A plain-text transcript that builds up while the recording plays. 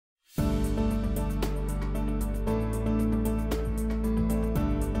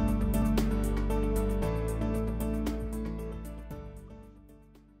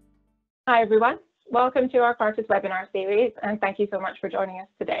Hi everyone, welcome to our Cartus webinar series and thank you so much for joining us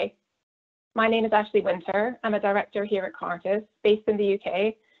today. My name is Ashley Winter, I'm a director here at Cartus based in the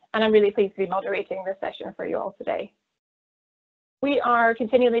UK and I'm really pleased to be moderating this session for you all today. We are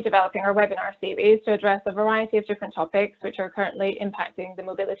continually developing our webinar series to address a variety of different topics which are currently impacting the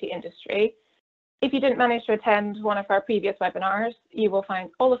mobility industry. If you didn't manage to attend one of our previous webinars, you will find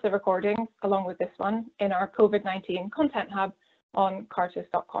all of the recordings along with this one in our COVID-19 content hub on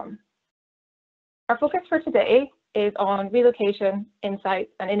cartus.com. Our focus for today is on relocation,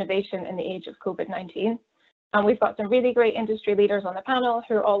 insights and innovation in the age of COVID-19. And we've got some really great industry leaders on the panel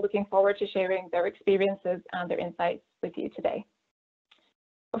who are all looking forward to sharing their experiences and their insights with you today.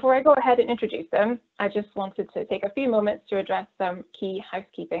 Before I go ahead and introduce them, I just wanted to take a few moments to address some key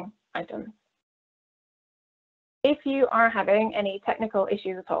housekeeping items. If you are having any technical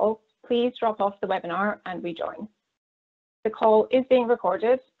issues at all, please drop off the webinar and rejoin. The call is being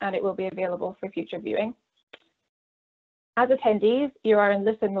recorded and it will be available for future viewing. As attendees, you are in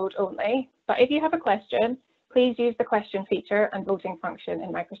listen mode only, but if you have a question, please use the question feature and voting function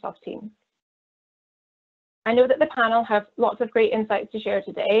in Microsoft Teams. I know that the panel have lots of great insights to share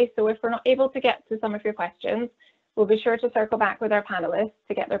today, so if we're not able to get to some of your questions, we'll be sure to circle back with our panelists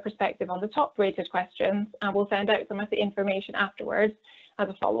to get their perspective on the top rated questions, and we'll send out some of the information afterwards as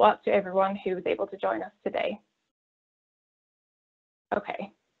a follow-up to everyone who was able to join us today.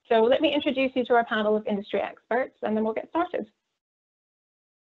 Okay, so let me introduce you to our panel of industry experts and then we'll get started.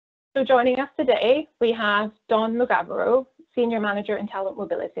 So joining us today, we have Don Mugavero, Senior Manager in Talent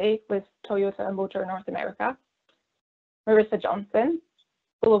Mobility with Toyota Motor North America, Marissa Johnson,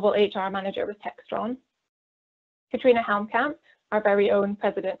 Global HR Manager with Textron, Katrina Helmkamp, our very own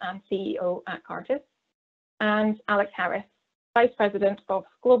President and CEO at Cartus, and Alex Harris, Vice President of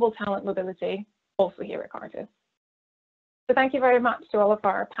Global Talent Mobility, also here at Cartus. So thank you very much to all of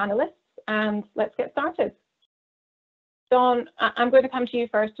our panelists and let's get started. Don, I'm going to come to you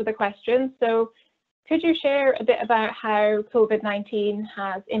first with a question. So could you share a bit about how COVID-19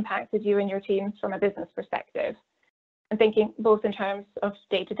 has impacted you and your teams from a business perspective? And thinking both in terms of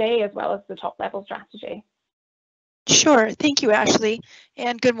day-to-day as well as the top-level strategy. Sure. Thank you, Ashley.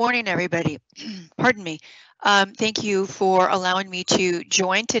 And good morning, everybody. Pardon me. Thank you for allowing me to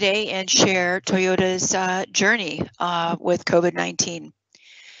join today and share Toyota's journey with COVID-19.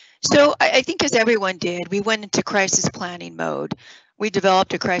 So I think as everyone did, we went into crisis planning mode. We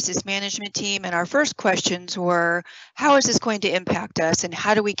developed a crisis management team and our first questions were, how is this going to impact us and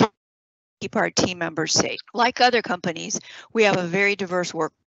how do we keep our team members safe? Like other companies, we have a very diverse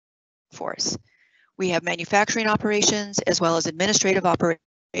workforce. We have manufacturing operations as well as administrative operations.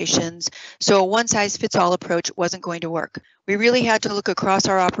 So a one-size-fits-all approach wasn't going to work. We really had to look across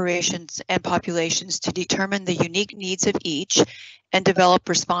our operations and populations to determine the unique needs of each and develop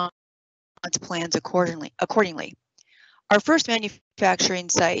response plans accordingly. Our first manufacturing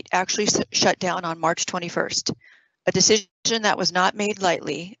site actually shut down on March 21st, a decision that was not made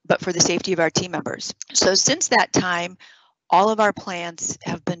lightly, but for the safety of our team members. So since that time, all of our plants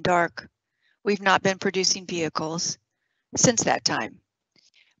have been dark. We've not been producing vehicles since that time.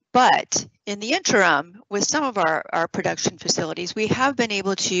 But in the interim, with some of our production facilities, we have been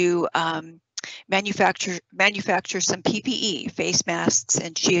able to manufacture some PPE, face masks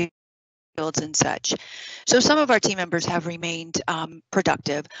and shields and such. So some of our team members have remained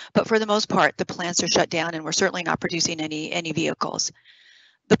productive, but for the most part, the plants are shut down and we're certainly not producing any vehicles.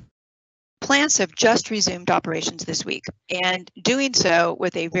 The plants have just resumed operations this week and doing so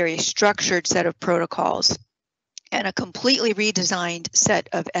with a very structured set of protocols and a completely redesigned set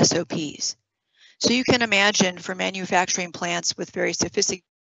of SOPs. So you can imagine for manufacturing plants with very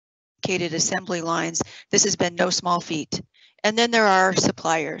sophisticated assembly lines, this has been no small feat. And then there are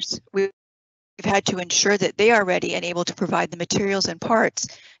suppliers. We've had to ensure that they are ready and able to provide the materials and parts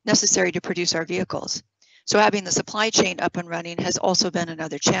necessary to produce our vehicles. So having the supply chain up and running has also been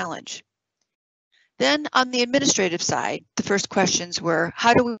another challenge. Then on the administrative side, the first questions were,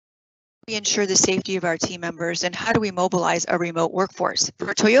 how do we ensure the safety of our team members and how do we mobilize a remote workforce?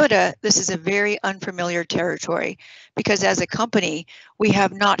 For Toyota, this is a very unfamiliar territory because as a company, we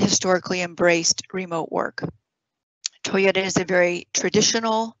have not historically embraced remote work. Toyota is a very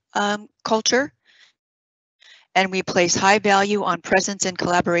traditional culture and we place high value on presence and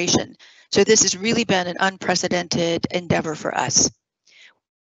collaboration. So this has really been an unprecedented endeavor for us.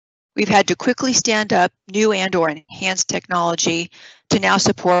 We've had to quickly stand up new and or enhanced technology to now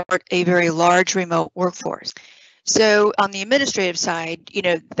support a very large remote workforce. So on the administrative side,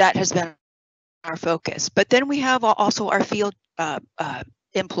 that has been our focus. But then we have also our field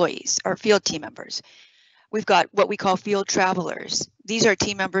employees, our field team members. We've got what we call field travelers. These are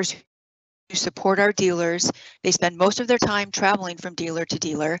team members support our dealers. They spend most of their time traveling from dealer to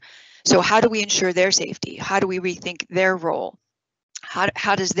dealer. So how do we ensure their safety? How do we rethink their role?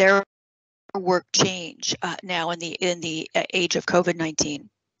 How does their work change now in the age of COVID-19?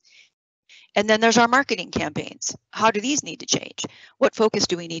 And then there's our marketing campaigns. How do these need to change? What focus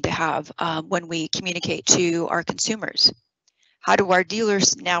do we need to have when we communicate to our consumers? How do our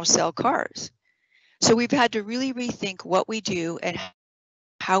dealers now sell cars? So we've had to really rethink what we do and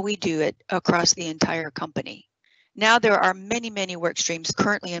how we do it across the entire company. Now there are many, many work streams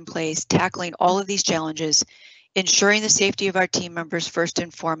currently in place tackling all of these challenges, ensuring the safety of our team members first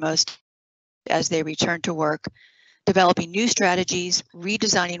and foremost as they return to work, developing new strategies,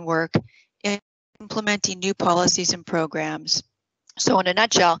 redesigning work, implementing new policies and programs. So in a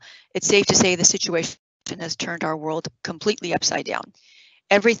nutshell, it's safe to say the situation has turned our world completely upside down.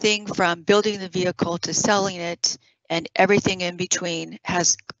 Everything from building the vehicle to selling it and everything in between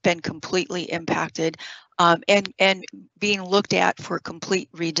has been completely impacted and being looked at for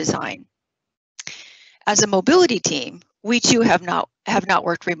complete redesign. As a mobility team, we too have not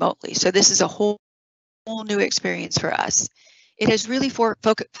worked remotely. So this is a whole new experience for us. It has really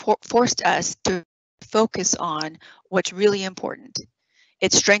forced us to focus on what's really important.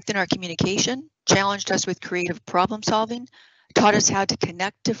 It strengthened our communication, challenged us with creative problem solving, taught us how to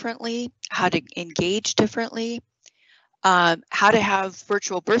connect differently, how to engage differently, how to have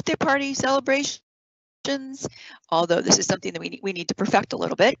virtual birthday party celebrations, although this is something that we need to perfect a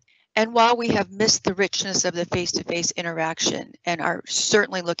little bit. And while we have missed the richness of the face-to-face interaction and are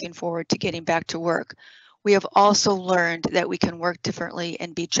certainly looking forward to getting back to work, we have also learned that we can work differently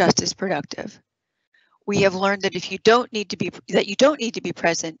and be just as productive. We have learned that you don't need to be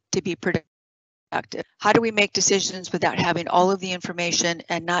present to be productive. How do we make decisions without having all of the information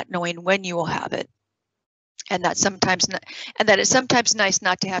and not knowing when you will have it? And that it's sometimes nice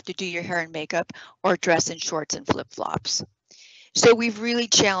not to have to do your hair and makeup or dress in shorts and flip-flops. So we've really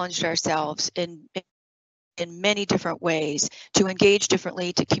challenged ourselves in many different ways to engage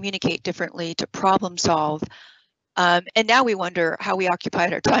differently, to communicate differently, to problem solve. And now we wonder how we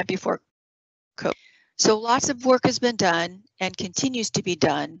occupied our time before COVID. So lots of work has been done and continues to be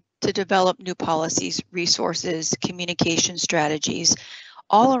done to develop new policies, resources, communication strategies,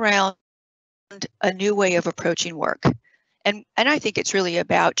 all around a new way of approaching work. And I think it's really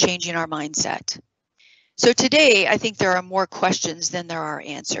about changing our mindset. So today, I think there are more questions than there are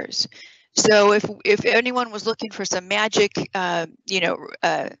answers. So if anyone was looking for some magic,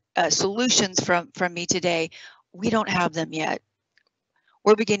 solutions from me today, we don't have them yet.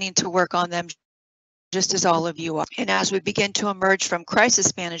 We're beginning to work on them just as all of you are. And as we begin to emerge from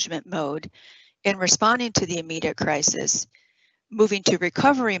crisis management mode in responding to the immediate crisis, moving to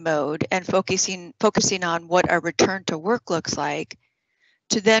recovery mode and focusing on what our return to work looks like,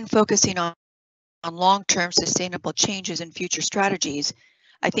 to then focusing on long-term sustainable changes and future strategies,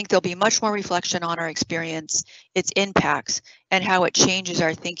 I think there'll be much more reflection on our experience, its impacts, and how it changes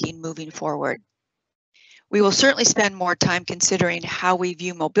our thinking moving forward. We will certainly spend more time considering how we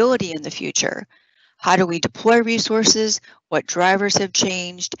view mobility in the future. How do we deploy resources? What drivers have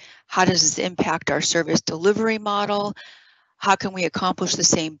changed? How does this impact our service delivery model? How can we accomplish the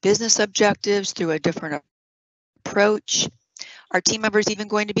same business objectives through a different approach? Are team members even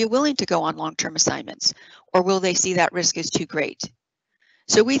going to be willing to go on long-term assignments, or will they see that risk is too great?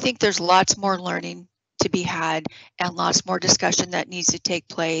 So we think there's lots more learning to be had and lots more discussion that needs to take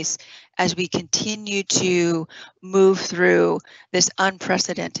place as we continue to move through this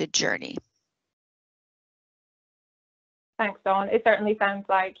unprecedented journey. Thanks, Dawn. It certainly sounds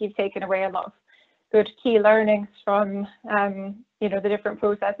like you've taken away a lot of good key learnings from the different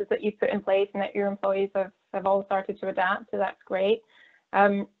processes that you've put in place and that your employees have all started to adapt. So that's great.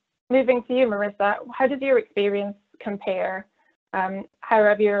 Moving to you, Marissa, how does your experience compare? How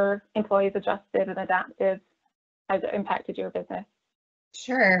have your employees adjusted and adapted? Has it impacted your business?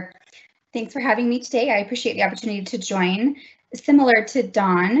 Sure. Thanks for having me today. I appreciate the opportunity to join. Similar to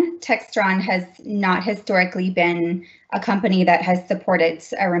Dawn, Textron has not historically been a company that has supported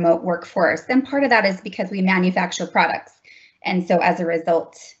a remote workforce. And part of that is because we manufacture products. And so as a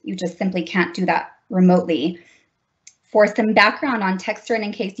result, you just simply can't do that remotely. For some background on Textron,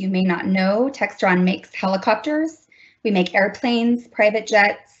 in case you may not know, Textron makes helicopters, we make airplanes, private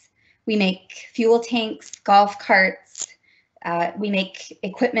jets, we make fuel tanks, golf carts, we make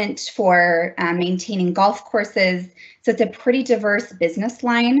equipment for maintaining golf courses. So it's a pretty diverse business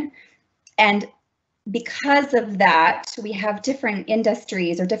line. And because of that, we have different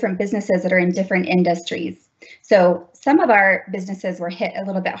industries or different businesses that are in different industries. So some of our businesses were hit a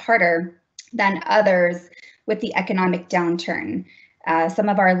little bit harder than others with the economic downturn. some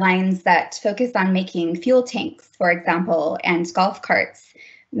of our lines that focus on making fuel tanks, for example, and golf carts,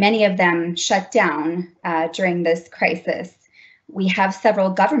 many of them shut down during this crisis. We have several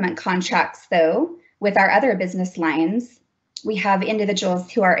government contracts, though, with our other business lines. We have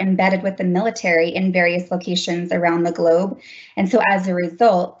individuals who are embedded with the military in various locations around the globe. And so as a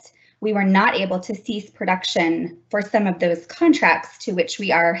result, we were not able to cease production for some of those contracts to which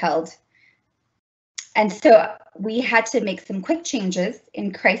we are held. And so we had to make some quick changes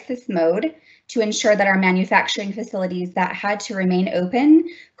in crisis mode to ensure that our manufacturing facilities that had to remain open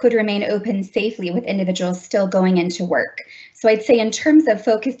could remain open safely with individuals still going into work. So I'd say in terms of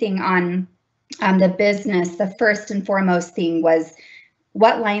focusing on the business, the first and foremost thing was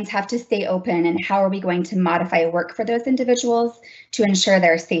what lines have to stay open and how are we going to modify work for those individuals to ensure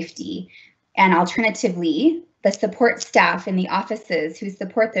their safety. And alternatively, the support staff in the offices who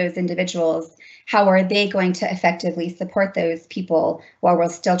support those individuals, how are they going to effectively support those people while we're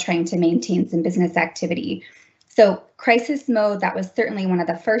still trying to maintain some business activity? So crisis mode, that was certainly one of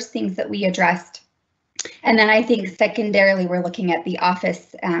the first things that we addressed. And then I think secondarily, we're looking at the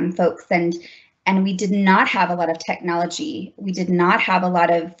office folks, and we did not have a lot of technology. We did not have a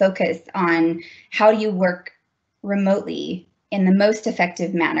lot of focus on how do you work remotely in the most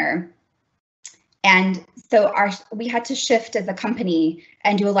effective manner. And so we had to shift as a company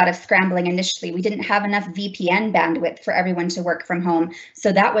and do a lot of scrambling initially. We didn't have enough VPN bandwidth for everyone to work from home.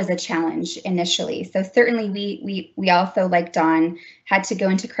 So that was a challenge initially. So certainly we also, like Dawn, had to go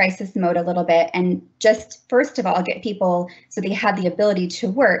into crisis mode a little bit and just first of all get people so they had the ability to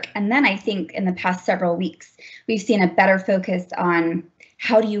work. And then I think in the past several weeks, we've seen a better focus on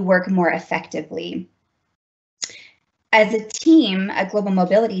how do you work more effectively. As a team, a global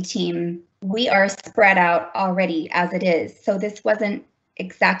mobility team, we are spread out already as it is. So this wasn't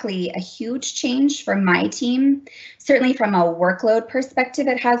exactly a huge change for my team. Certainly from a workload perspective,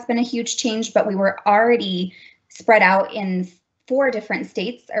 it has been a huge change, but we were already spread out in 4 different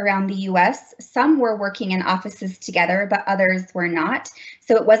states around the US. Some were working in offices together, but others were not.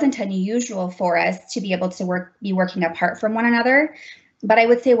 So it wasn't unusual for us to be able to be working apart from one another. But I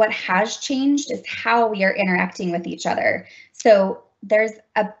would say what has changed is how we are interacting with each other. So there's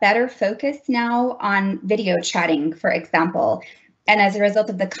a better focus now on video chatting, for example. And as a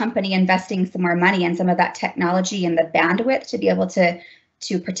result of the company investing some more money in some of that technology and the bandwidth to be able to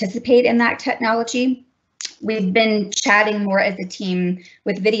participate in that technology, we've been chatting more as a team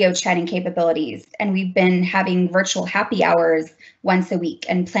with video chatting capabilities. And we've been having virtual happy hours once a week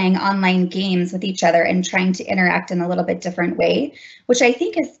and playing online games with each other and trying to interact in a little bit different way, which I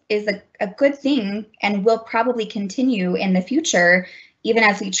think is a good thing and will probably continue in the future, even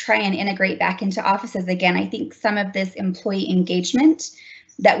as we try and integrate back into offices again. I think some of this employee engagement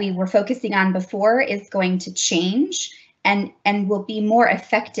that we were focusing on before is going to change and will be more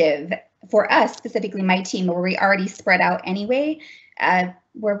effective for us, specifically my team, where we already spread out anyway.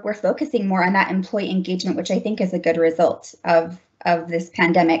 We're focusing more on that employee engagement, which I think is a good result of this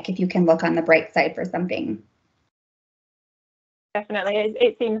pandemic, if you can look on the bright side for something. Definitely.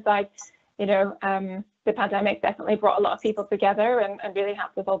 It seems like, you know, the pandemic definitely brought a lot of people together and really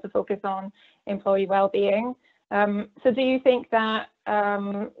helped us all to focus on employee well-being. So do you think that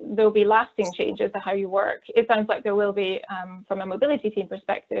there'll be lasting changes to how you work? It sounds like there will be from a mobility team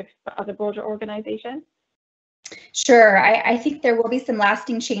perspective, but as a broader organization. Sure, I think there will be some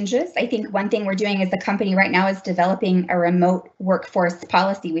lasting changes. I think one thing we're doing as a company right now is developing a remote workforce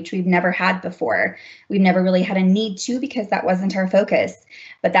policy, which we've never had before. We've never really had a need to because that wasn't our focus.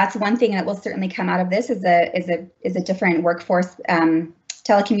 But that's one thing that will certainly come out of this is a different workforce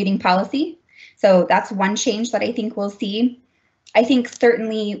telecommuting policy. So that's one change that I think we'll see. I think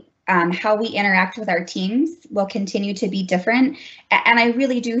certainly how we interact with our teams will continue to be different. And I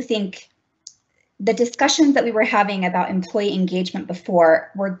really do think the discussions that we were having about employee engagement before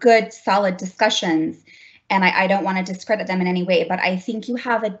were good, solid discussions. And I don't want to discredit them in any way, but I think you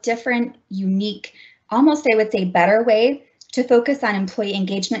have a different, unique, almost I would say better way to focus on employee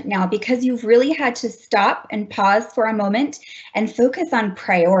engagement now, because you've really had to stop and pause for a moment and focus on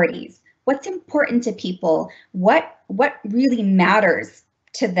priorities. What's important to people? What really matters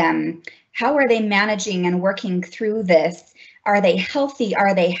to them? How are they managing and working through this? Are they healthy?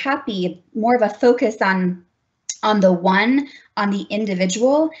 Are they happy? More of a focus on the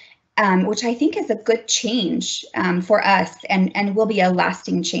individual, which I think is a good change for us and will be a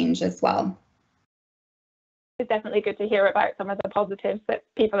lasting change as well. It's definitely good to hear about some of the positives that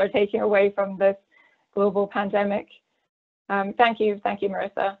people are taking away from this global pandemic. Thank you,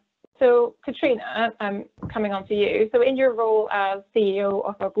 Marissa. So Katrina, coming on to you. So in your role as CEO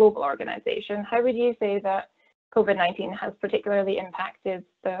of a global organization, how would you say that COVID-19 has particularly impacted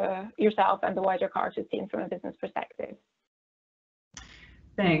yourself and the wider Cartus team from a business perspective.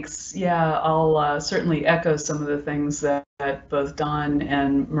 Thanks. Yeah, I'll certainly echo some of the things that both Don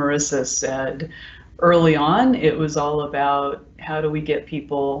and Marissa said. Early on, it was all about how do we get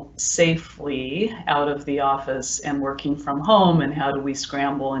people safely out of the office and working from home, and how do we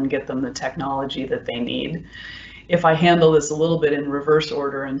scramble and get them the technology that they need. If I handle this a little bit in reverse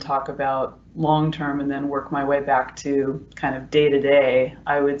order and talk about long-term and then work my way back to kind of day-to-day,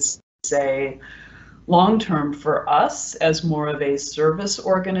 I would say long-term for us as more of a service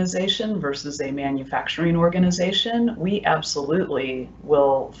organization versus a manufacturing organization, we absolutely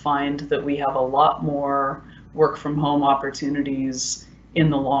will find that we have a lot more work from home opportunities in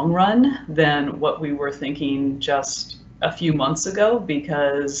the long run than what we were thinking just a few months ago,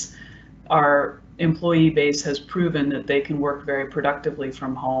 because our employee base has proven that they can work very productively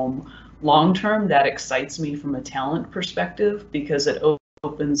from home. Long-term, that excites me from a talent perspective because it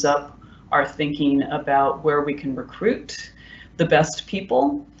opens up our thinking about where we can recruit the best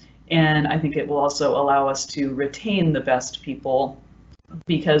people. And I think it will also allow us to retain the best people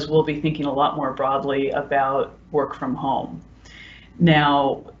because we'll be thinking a lot more broadly about work from home.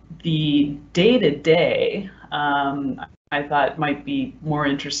 Now, the day-to-day, I thought might be more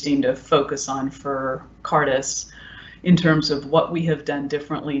interesting to focus on for Cartus in terms of what we have done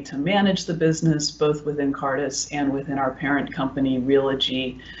differently to manage the business, both within Cartus and within our parent company,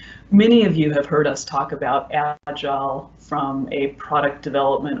 Realogy. Many of you have heard us talk about Agile from a product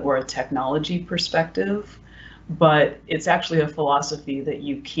development or a technology perspective, but it's actually a philosophy that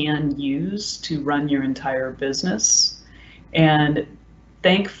you can use to run your entire business. And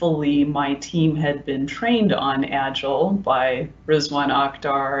thankfully, my team had been trained on Agile by Rizwan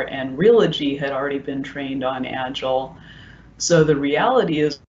Akhtar, and Realogy had already been trained on Agile. So the reality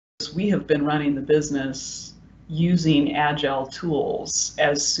is we have been running the business using Agile tools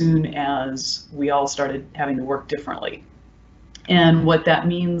as soon as we all started having to work differently. And what that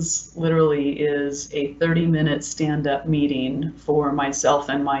means literally is a 30-minute stand-up meeting for myself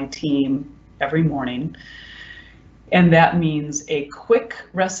and my team every morning. And that means a quick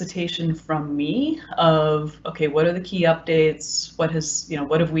recitation from me of, okay, what are the key updates?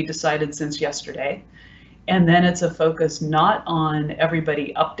 What have we decided since yesterday? And then it's a focus not on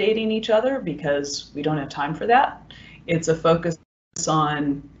everybody updating each other because we don't have time for that. It's a focus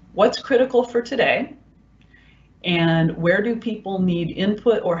on what's critical for today and where do people need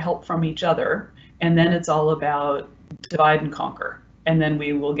input or help from each other. And then it's all about divide and conquer. And then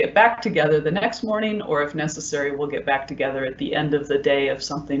we will get back together the next morning, or if necessary, we'll get back together at the end of the day if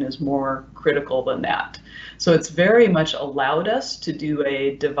something is more critical than that. So it's very much allowed us to do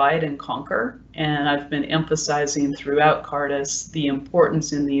a divide and conquer. And I've been emphasizing throughout Cartus the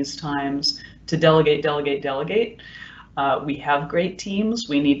importance in these times to delegate, delegate, delegate. We have great teams.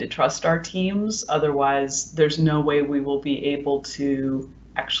 We need to trust our teams. Otherwise, there's no way we will be able to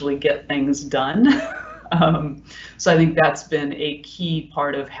actually get things done. So I think that's been a key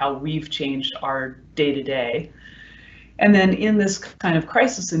part of how we've changed our day-to-day. And then in this kind of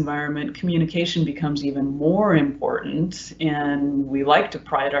crisis environment, communication becomes even more important, and we like to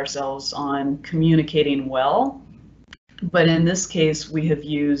pride ourselves on communicating well. But in this case, we have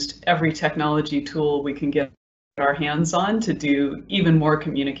used every technology tool we can get our hands on to do even more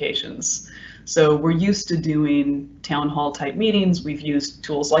communications. So we're used to doing town hall type meetings. We've used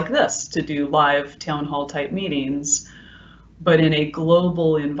tools like this to do live town hall type meetings. But in a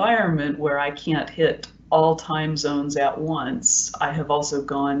global environment where I can't hit all time zones at once, I have also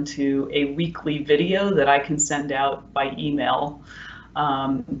gone to a weekly video that I can send out by email.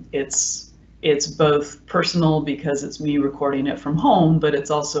 It's both personal because it's me recording it from home, but it's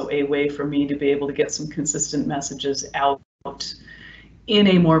also a way for me to be able to get some consistent messages out in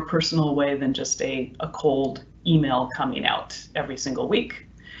a more personal way than just a cold email coming out every single week.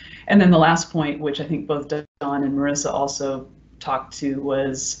 And then the last point, which I think both Dawn and Marissa also talked to,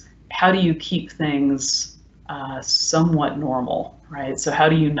 was how do you keep things somewhat normal, right? So how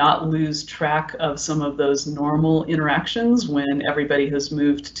do you not lose track of some of those normal interactions when everybody has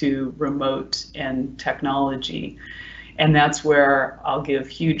moved to remote and technology? And that's where I'll give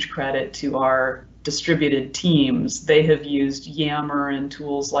huge credit to our distributed teams. They have used Yammer and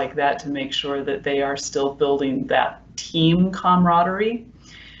tools like that to make sure that they are still building that team camaraderie.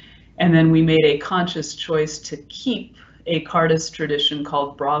 And then we made a conscious choice to keep a Cartus tradition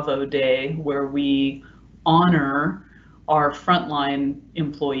called Bravo Day, where we honor our frontline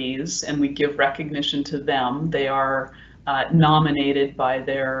employees and we give recognition to them. They are nominated by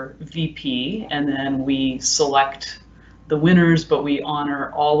their VP, and then we select the winners, but we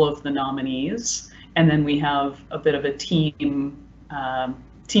honor all of the nominees. and then we have a bit of a team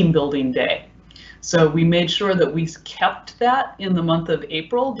building day. So we made sure that we kept that in the month of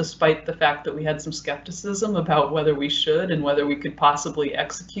April, despite the fact that we had some skepticism about whether we should and whether we could possibly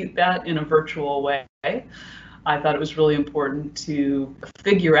execute that in a virtual way. I thought it was really important to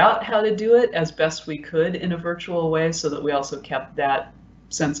figure out how to do it as best we could in a virtual way, so that we also kept that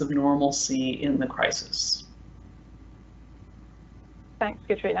sense of normalcy in the crisis. Thanks,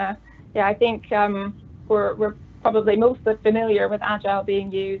 Katrina. Yeah, I think we're probably most familiar with Agile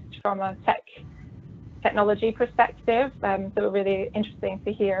being used from a technology perspective. So really interesting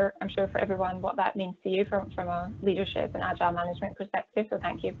to hear, I'm sure, for everyone what that means to you from a leadership and Agile management perspective. So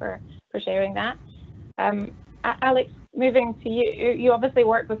thank you for sharing that. Alex, moving to you, you obviously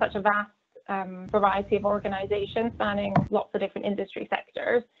work with such a vast variety of organizations spanning lots of different industry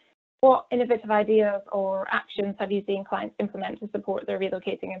sectors. What innovative ideas or actions have you seen clients implement to support their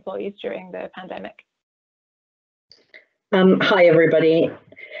relocating employees during the pandemic? Hi, everybody.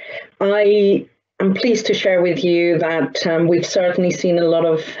 I am pleased to share with you that we've certainly seen a lot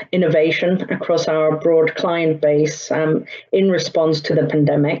of innovation across our broad client base in response to the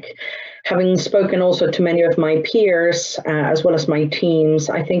pandemic. Having spoken also to many of my peers, as well as my teams,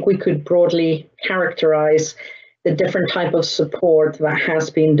 I think we could broadly characterize the different type of support that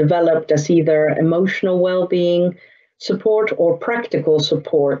has been developed as either emotional well-being support or practical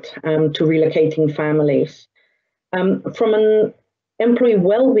support to relocating families. From an employee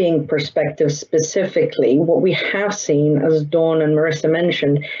well-being perspective specifically, what we have seen, as Dawn and Marissa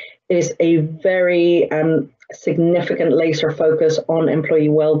mentioned, is a very significant laser focus on employee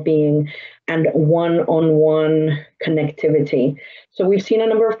well-being and one-on-one connectivity. So we've seen a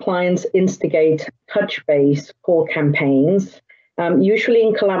number of clients instigate touch-base call campaigns, usually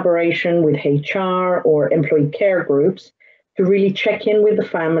in collaboration with HR or employee care groups, to really check in with the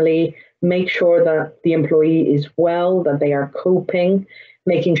family, make sure that the employee is well, that they are coping,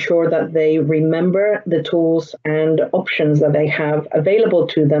 making sure that they remember the tools and options that they have available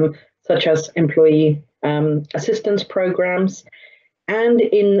to them, such as employee assistance programs, and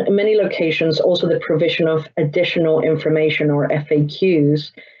in many locations, also the provision of additional information or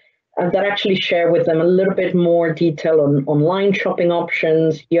FAQs that actually share with them a little bit more detail on online shopping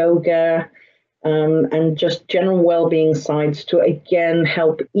options, yoga, and just general well-being sites to again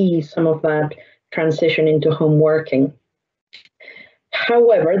help ease some of that transition into home working.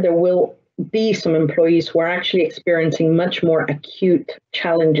 However, there will be some employees who are actually experiencing much more acute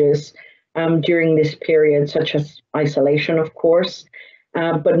challenges during this period, such as isolation, of course,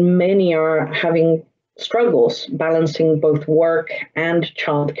 but many are having struggles balancing both work and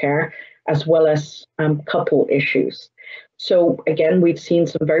childcare, as well as couple issues. So again, we've seen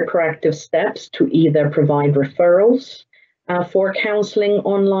some very proactive steps to either provide referrals for counseling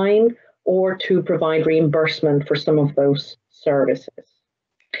online or to provide reimbursement for some of those services.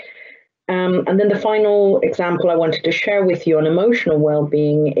 And then the final example I wanted to share with you on emotional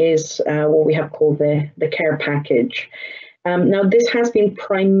well-being is what we have called the care package. Now, this has been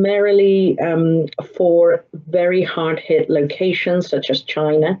primarily for very hard-hit locations such as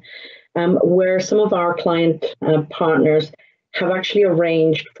China, where some of our client partners have actually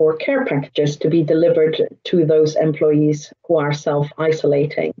arranged for care packages to be delivered to those employees who are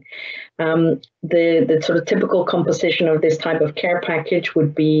self-isolating. The sort of typical composition of this type of care package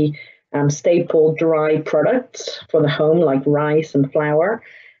would be staple dry products for the home, like rice and flour,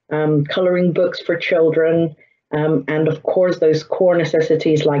 coloring books for children, and of course those core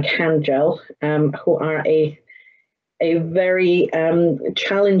necessities like hand gel, who are a very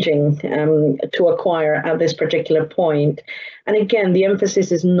challenging to acquire at this particular point. And again, the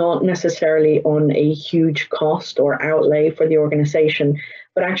emphasis is not necessarily on a huge cost or outlay for the organization,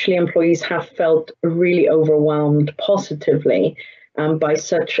 but actually employees have felt really overwhelmed positively by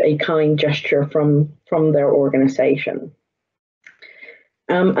such a kind gesture from their organization.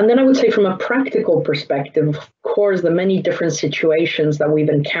 And then I would say from a practical perspective, of course, the many different situations that we've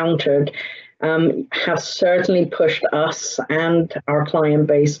encountered have certainly pushed us and our client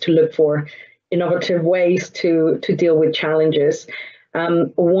base to look for innovative ways to deal with challenges.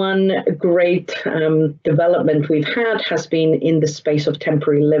 One great development we've had has been in the space of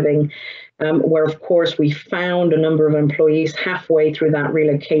temporary living, where, of course, we found a number of employees halfway through that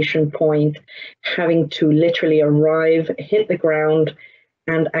relocation point, having to literally arrive, hit the ground,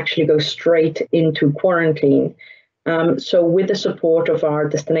 and actually go straight into quarantine. So with the support of our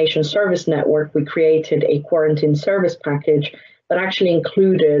destination service network, we created a quarantine service package that actually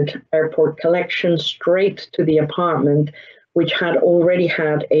included airport collection straight to the apartment, which had already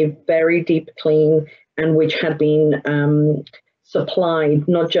had a very deep clean and which had been supplied,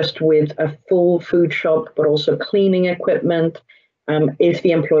 not just with a full food shop, but also cleaning equipment. If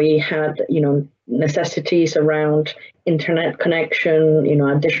the employee had, necessities around internet connection,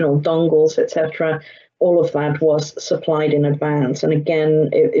 additional dongles, etc., all of that was supplied in advance. And again,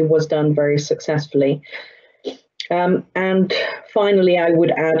 it was done very successfully. And finally, I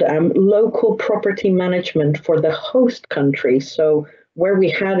would add local property management for the host country. So where we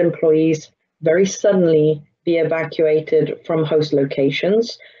had employees very suddenly be evacuated from host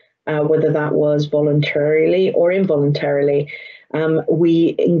locations, whether that was voluntarily or involuntarily,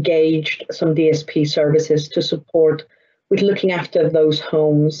 we engaged some DSP services to support with looking after those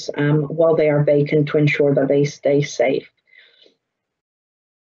homes while they are vacant to ensure that they stay safe.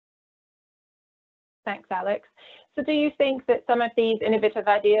 Thanks, Alex. So do you think that some of these innovative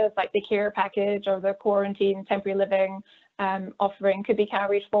ideas like the care package or the quarantine temporary living offering could be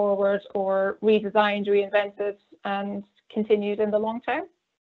carried forward or redesigned, reinvented and continued in the long term?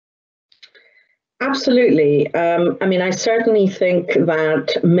 Absolutely. I certainly think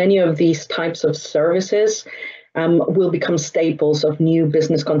that many of these types of services will become staples of new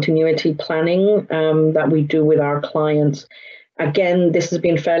business continuity planning that we do with our clients. Again, this has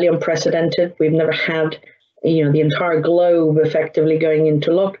been fairly unprecedented. We've never had, the entire globe effectively going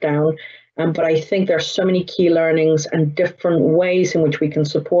into lockdown. But I think there are so many key learnings and different ways in which we can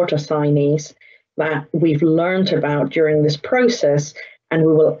support assignees that we've learned about during this process. And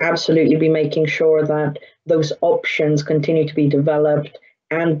we will absolutely be making sure that those options continue to be developed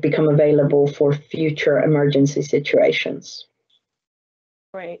and become available for future emergency situations.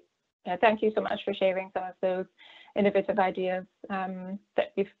 Great. Yeah, thank you so much for sharing some of those innovative ideas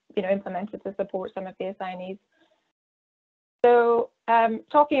that you've implemented to support some of the assignees. So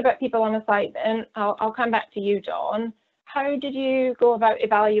talking about people on assignment, I'll come back to you, Dawn. How did you go about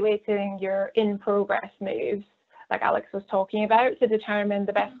evaluating your in-progress moves, like Alex was talking about, to determine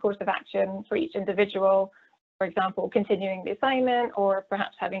the best course of action for each individual? For example, continuing the assignment or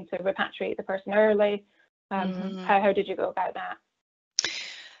perhaps having to repatriate the person early. How did you go about that?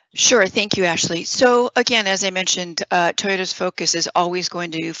 Sure, thank you, Ashley. So again, as I mentioned, Toyota's focus is always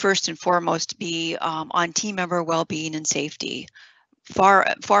going to first and foremost be on team member well-being and safety, far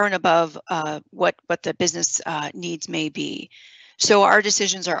and above what the business needs may be. So our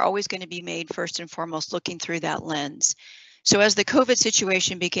decisions are always going to be made first and foremost looking through that lens. So as the COVID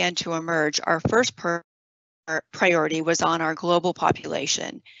situation began to emerge, our first priority was on our global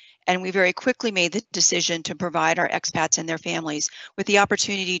population. And we very quickly made the decision to provide our expats and their families with the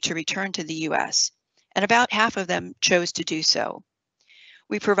opportunity to return to the US. And about half of them chose to do so.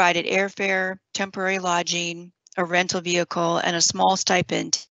 We provided airfare, temporary lodging, a rental vehicle, and a small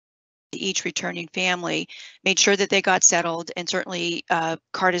stipend to each returning family, made sure that they got settled. And certainly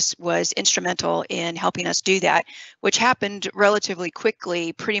Cartus was instrumental in helping us do that, which happened relatively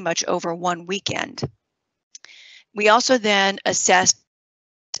quickly, pretty much over one weekend. We also then assessed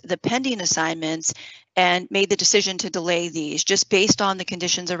the pending assignments and made the decision to delay these just based on the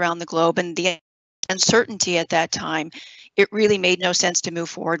conditions around the globe and the uncertainty at that time. It really made no sense to move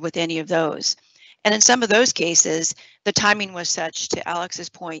forward with any of those. And in some of those cases, the timing was such, to Alex's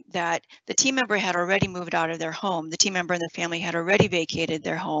point, that the team member had already moved out of their home. The team member and the family had already vacated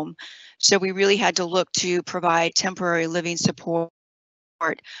their home. So we really had to look to provide temporary living support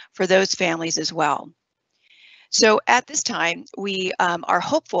for those families as well. So at this time, we are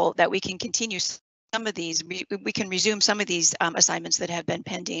hopeful that we can continue some of these, we can resume some of these assignments that have been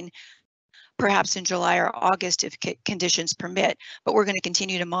pending, perhaps in July or August if conditions permit, but we're going to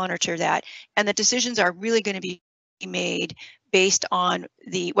continue to monitor that. And the decisions are really going to be made based on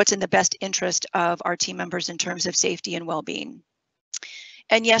what's in the best interest of our team members in terms of safety and well-being.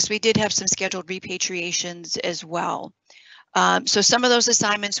 And yes, we did have some scheduled repatriations as well. So some of those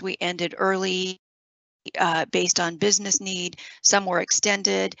assignments we ended early, based on business need, some were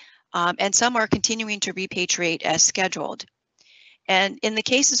extended, and some are continuing to repatriate as scheduled. And in the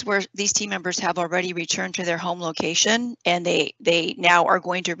cases where these team members have already returned to their home location and they now are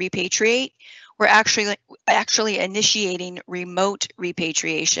going to repatriate, we're actually initiating remote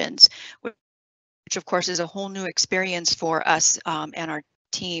repatriations, which of course is a whole new experience for us and our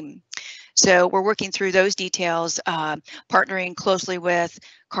team. So we're working through those details, partnering closely with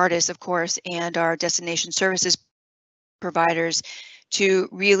Cartus, of course, and our destination services providers to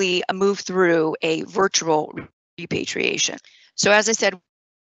really move through a virtual repatriation. So as I said,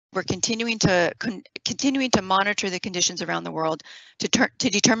 we're continuing to monitor the conditions around the world to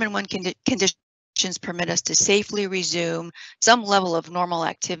determine when conditions permit us to safely resume some level of normal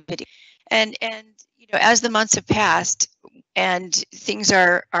activity. And as the months have passed and things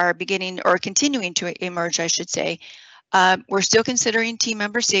are beginning or continuing to emerge, I should say, We're still considering team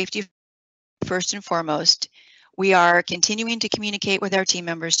member safety first and foremost. We are continuing to communicate with our team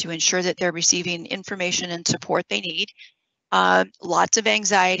members to ensure that they're receiving information and support they need. Lots of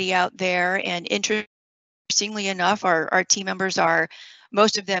anxiety out there, and interestingly enough, our team members are,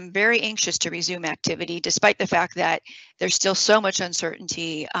 most of them, very anxious to resume activity, despite the fact that there's still so much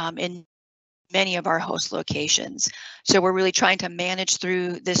uncertainty in many of our host locations. So we're really trying to manage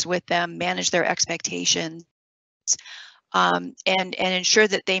through this with them, manage their expectations, and ensure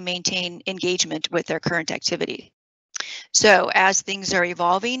that they maintain engagement with their current activity. So as things are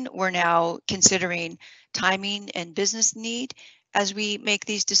evolving, we're now considering timing and business need as we make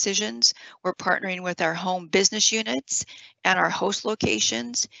these decisions. We're partnering with our home business units and our host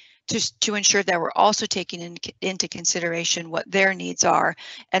locations to ensure that we're also taking into consideration what their needs are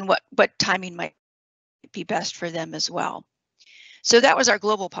and what timing might be best for them as well. So that was our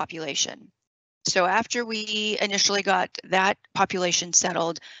global population. So after we initially got that population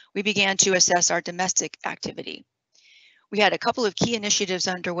settled, we began to assess our domestic activity. We had a couple of key initiatives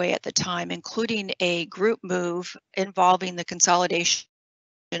underway at the time, including a group move involving the consolidation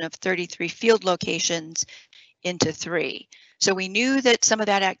of 33 field locations into 3. So we knew that some of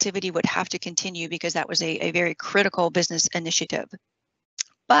that activity would have to continue because that was a very critical business initiative.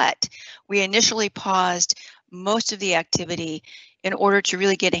 But we initially paused most of the activity in order to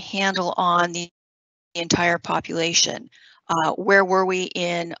really get a handle on the entire population. Where were we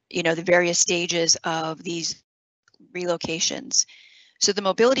in, the various stages of these relocations? So the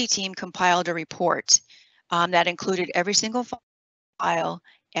mobility team compiled a report that included every single file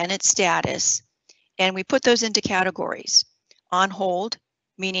and its status, and we put those into categories. On hold,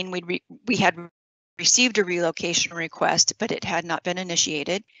 meaning we had received a relocation request, but it had not been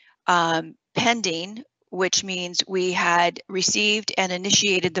initiated. Pending, which means we had received and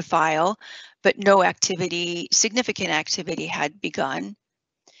initiated the file, but no activity, significant activity had begun.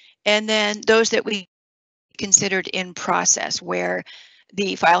 And then those that we considered in process, where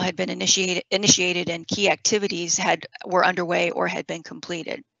the file had been initiated and key activities were underway or had been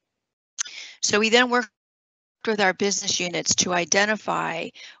completed. So we then worked with our business units to identify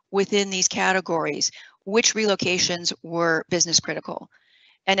within these categories which relocations were business critical.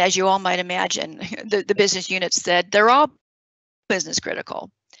 And as you all might imagine, the business units said they're all business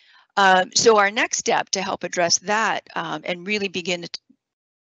critical. So our next step to help address that and really begin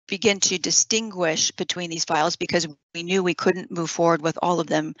to distinguish between these files, because we knew we couldn't move forward with all of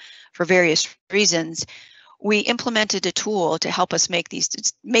them for various reasons, we implemented a tool to help us make these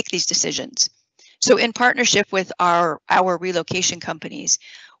decisions. So in partnership with our relocation companies,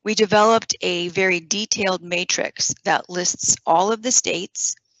 we developed a very detailed matrix that lists all of the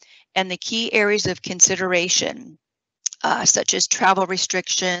states and the key areas of consideration, such as travel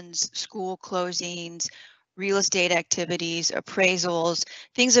restrictions, school closings, real estate activities, appraisals,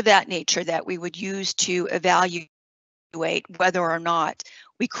 things of that nature that we would use to evaluate whether or not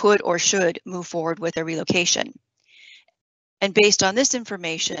we could or should move forward with a relocation. And based on this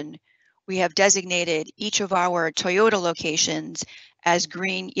information, we have designated each of our Toyota locations as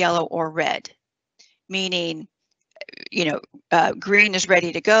green, yellow, or red, meaning, green is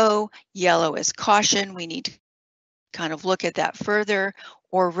ready to go, yellow is caution, we need to kind of look at that further,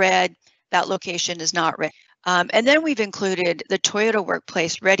 or red, that location is not ready. And then we've included the Toyota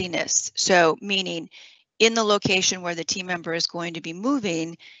workplace readiness. So meaning in the location where the team member is going to be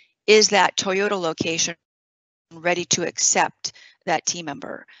moving, is that Toyota location ready to accept that team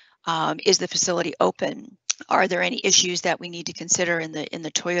member? Is the facility open? Are there any issues that we need to consider in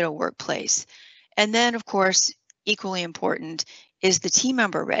the Toyota workplace? And then, of course, equally important, is the team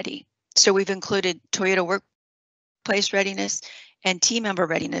member ready? So we've included Toyota workplace readiness and team member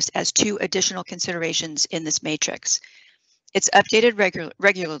readiness as 2 additional considerations in this matrix. It's updated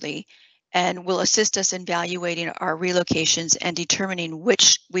regularly and will assist us in evaluating our relocations and determining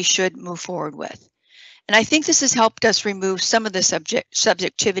which we should move forward with. And I think this has helped us remove some of the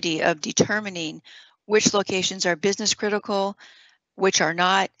subjectivity of determining which locations are business critical, which are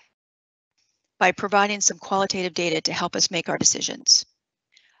not, by providing some qualitative data to help us make our decisions.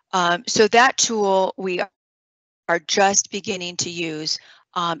 So that tool we are just beginning to use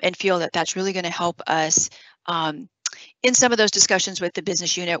and feel that that's really going to help us in some of those discussions with the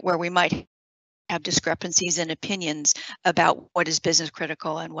business unit where we might have discrepancies in opinions about what is business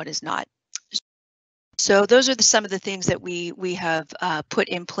critical and what is not. So those are some of the things that we have put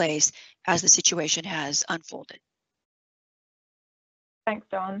in place as the situation has unfolded. Thanks,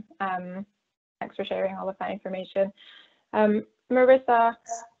 Dawn. Thanks for sharing all of that information. Marissa,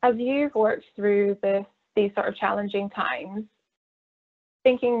 as you've worked through these sort of challenging times,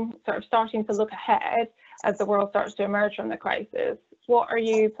 thinking, sort of starting to look ahead as the world starts to emerge from the crisis, what are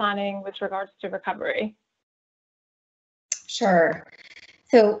you planning with regards to recovery? Sure.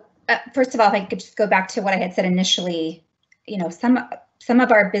 So first of all, if I could just go back to what I had said initially, you know, some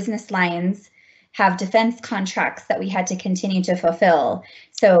of our business lines have defense contracts that we had to continue to fulfill.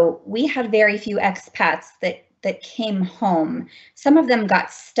 So we had very few expats that came home. Some of them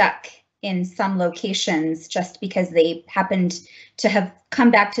got stuck in some locations just because they happened to have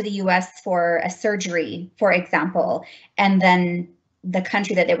come back to the US for a surgery, for example, and then the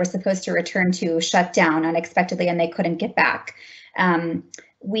country that they were supposed to return to shut down unexpectedly and they couldn't get back.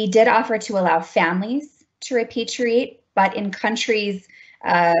 We did offer to allow families to repatriate, but in countries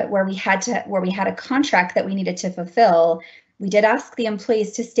where we had a contract that we needed to fulfill, we did ask the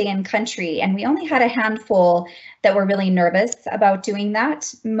employees to stay in country, and we only had a handful that were really nervous about doing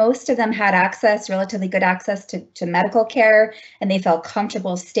that. Most of them had access, relatively good access to medical care, and they felt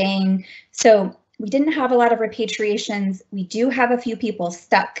comfortable staying. So we didn't have a lot of repatriations. We do have a few people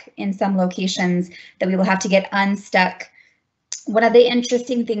stuck in some locations that we will have to get unstuck. One of the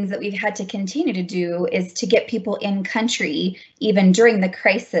interesting things that we've had to continue to do is to get people in country even during the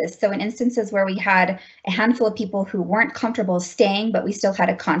crisis. So in instances where we had a handful of people who weren't comfortable staying, but we still had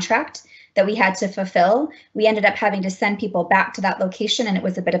a contract that we had to fulfill, we ended up having to send people back to that location, and it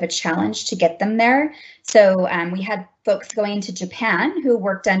was a bit of a challenge to get them there. So we had folks going to Japan who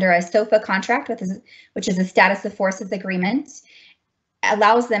worked under a SOFA contract, which is a status of forces agreement,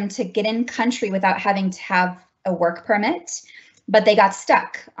 allows them to get in country without having to have a work permit. But they got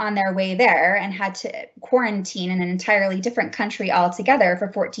stuck on their way there and had to quarantine in an entirely different country altogether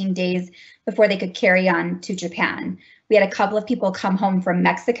for 14 days before they could carry on to Japan. We had a couple of people come home from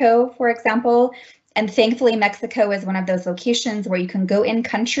Mexico, for example, and thankfully Mexico is one of those locations where you can go in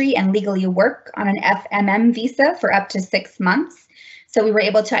country and legally work on an FMM visa for up to 6 months. So we were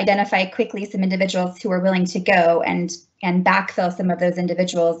able to identify quickly some individuals who were willing to go and backfill some of those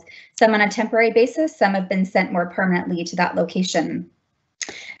individuals, some on a temporary basis, some have been sent more permanently to that location.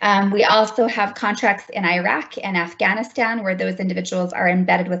 We also have contracts in Iraq and Afghanistan where those individuals are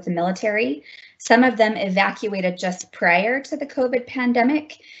embedded with the military. Some of them evacuated just prior to the COVID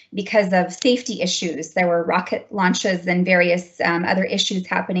pandemic because of safety issues. There were rocket launches and various other issues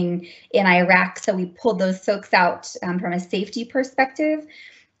happening in Iraq. So we pulled those folks out from a safety perspective.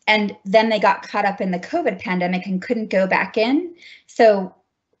 And then they got caught up in the COVID pandemic and couldn't go back in. So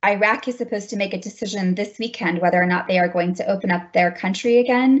Iraq is supposed to make a decision this weekend whether or not they are going to open up their country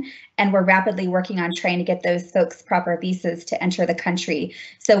again. And we're rapidly working on trying to get those folks proper visas to enter the country.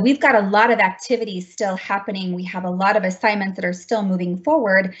 So we've got a lot of activities still happening. We have a lot of assignments that are still moving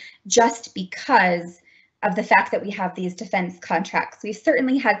forward just because of the fact that we have these defense contracts. We've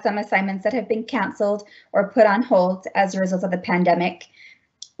certainly had some assignments that have been canceled or put on hold as a result of the pandemic.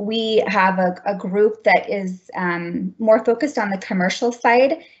 We have a group that is more focused on the commercial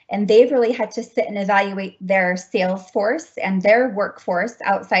side, and they've really had to sit and evaluate their sales force and their workforce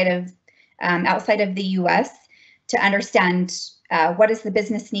outside of the US to understand what does the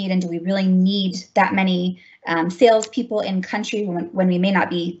business need, and do we really need that many salespeople in country when we may not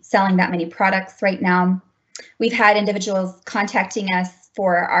be selling that many products right now. We've had individuals contacting us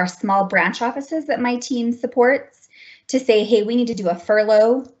for our small branch offices that my team supports to say, hey, we need to do a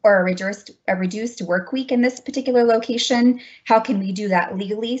furlough or a reduced work week in this particular location. How can we do that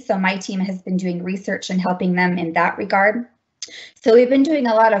legally? So my team has been doing research and helping them in that regard. So we've been doing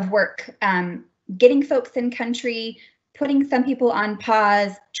a lot of work, getting folks in country, putting some people on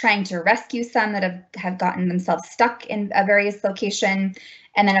pause, trying to rescue some that have gotten themselves stuck in a various location.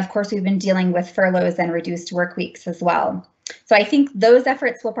 And then of course, we've been dealing with furloughs and reduced work weeks as well. So I think those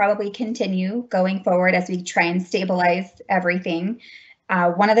efforts will probably continue going forward as we try and stabilize everything.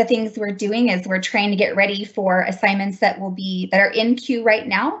 One of the things we're doing is we're trying to get ready for assignments that are in queue right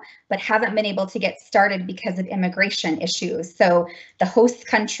now, but haven't been able to get started because of immigration issues. So the host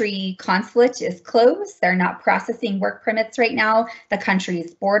country consulate is closed. They're not processing work permits right now. The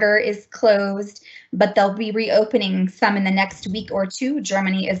country's border is closed, but they'll be reopening some in the next week or two.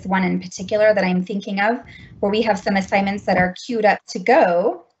 Germany is one in particular that I'm thinking of, where we have some assignments that are queued up to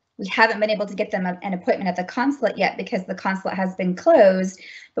go. We haven't been able to get them an appointment at the consulate yet because the consulate has been closed,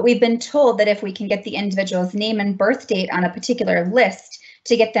 but we've been told that if we can get the individual's name and birth date on a particular list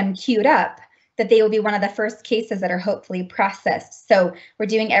to get them queued up, that they will be one of the first cases that are hopefully processed. So we're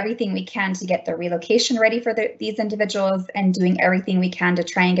doing everything we can to get the relocation ready for these individuals and doing everything we can to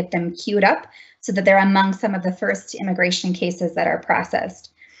try and get them queued up so that they're among some of the first immigration cases that are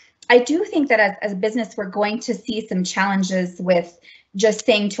processed. I do think that as a business, we're going to see some challenges with just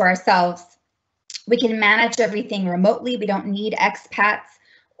saying to ourselves, We can manage everything remotely. We don't need expats,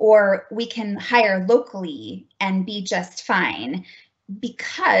 or we can hire locally and be just fine.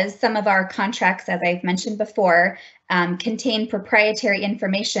 Because some of our contracts, as I've mentioned before, contain proprietary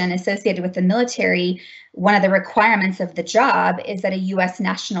information associated with the military, one of the requirements of the job is that a US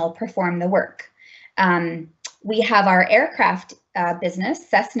national perform the work. We have our aircraft business,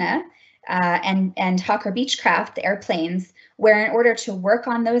 Cessna, and Hawker Beechcraft, the airplanes, where in order to work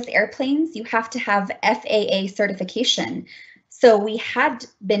on those airplanes, you have to have FAA certification. So we had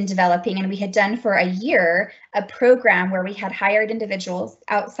been developing, and we had done for a year, a program where we had hired individuals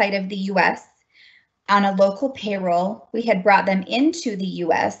outside of the US on a local payroll. We had brought them into the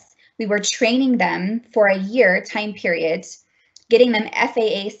US. We were training them for a year time period, getting them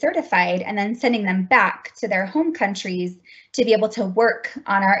FAA certified, and then sending them back to their home countries to be able to work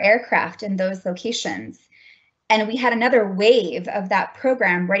on our aircraft in those locations. And we had another wave of that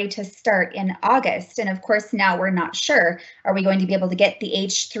program ready to start in August. And of course, now we're not sure, are we going to be able to get the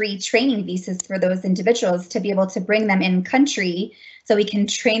H3 training visas for those individuals to be able to bring them in country so we can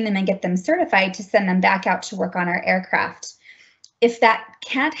train them and get them certified to send them back out to work on our aircraft. If that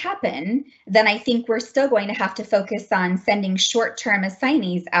can't happen, then I think we're still going to have to focus on sending short-term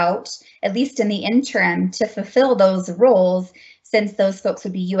assignees out, at least in the interim, to fulfill those roles, since those folks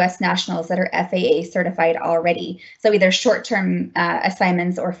would be US nationals that are FAA certified already. So either short-term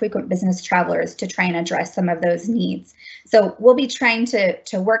assignments or frequent business travelers to try and address some of those needs. So we'll be trying to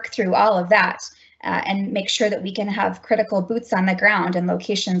work through all of that and make sure that we can have critical boots on the ground in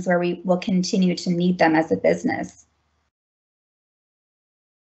locations where we will continue to need them as a business.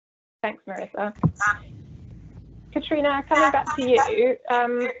 Thanks, Marissa. Katrina, coming back to you,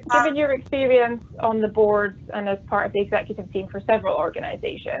 given your experience on the board and as part of the executive team for several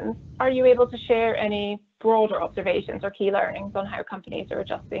organizations, are you able to share any broader observations or key learnings on how companies are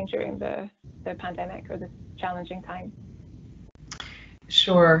adjusting during the pandemic or this challenging time?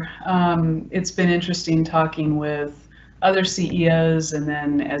 Sure. It's been interesting talking with other CEOs, and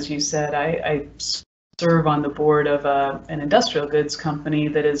then, as you said, I serve on the board of an industrial goods company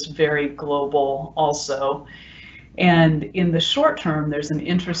that is very global also. And in the short term, there's an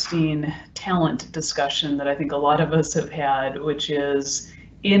interesting talent discussion that I think a lot of us have had, which is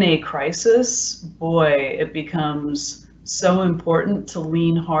in a crisis, boy, it becomes so important to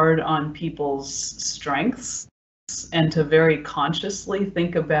lean hard on people's strengths and to very consciously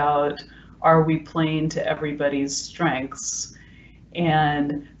think about, are we playing to everybody's strengths?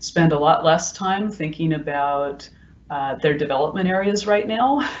 And spend a lot less time thinking about their development areas right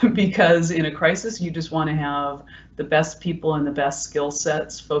now, because in a crisis, you just want to have the best people and the best skill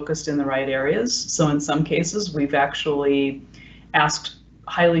sets focused in the right areas. So in some cases, we've actually asked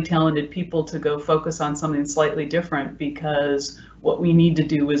highly talented people to go focus on something slightly different, because what we need to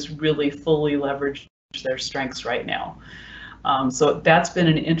do is really fully leverage their strengths right now. So that's been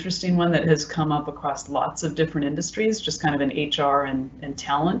an interesting one that has come up across lots of different industries, just kind of an HR and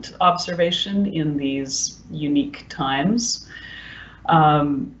talent observation in these unique times.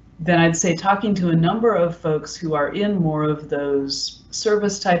 Then I'd say talking to a number of folks who are in more of those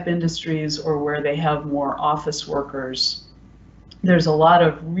service type industries or where they have more office workers, there's a lot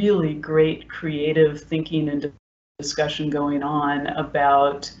of really great creative thinking and discussion going on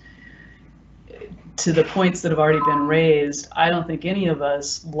about, to the points that have already been raised, I don't think any of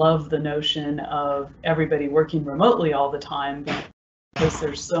us love the notion of everybody working remotely all the time, because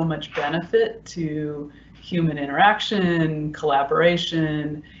there's so much benefit to human interaction,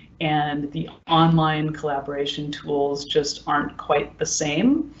 collaboration, and the online collaboration tools just aren't quite the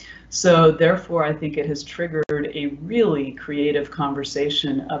same. So therefore, I think it has triggered a really creative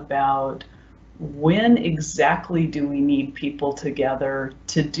conversation about when exactly do we need people together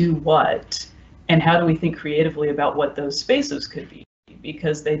to do what? And how do we think creatively about what those spaces could be?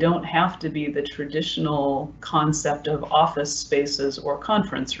 Because they don't have to be the traditional concept of office spaces or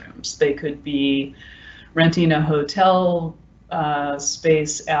conference rooms. They could be renting a hotel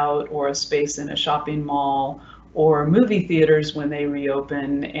space out, or a space in a shopping mall, or movie theaters when they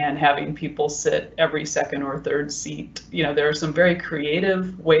reopen, and having people sit every second or third seat. You know, there are some very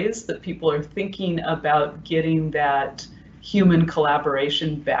creative ways that people are thinking about getting that human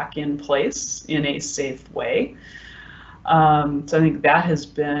collaboration back in place in a safe way. So I think that has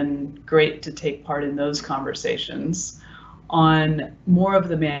been great to take part in those conversations. On more of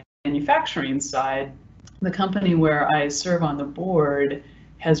the manufacturing side, the company where I serve on the board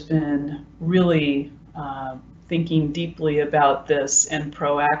has been really thinking deeply about this and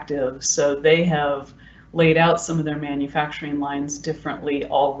proactive. So they have laid out some of their manufacturing lines differently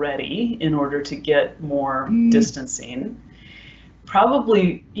already in order to get more distancing.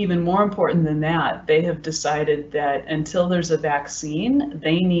 probably even more important than that, they have decided that until there's a vaccine,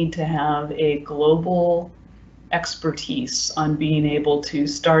 they need to have a global expertise on being able to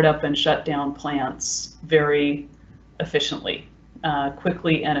start up and shut down plants very efficiently,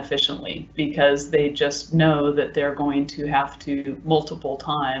 quickly and efficiently, because they just know that they're going to have to multiple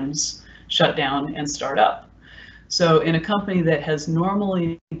times shut down and start up. So in a company that has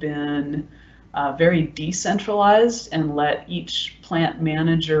normally been very decentralized and let each plant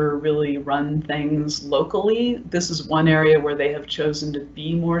manager really run things locally, this is one area where they have chosen to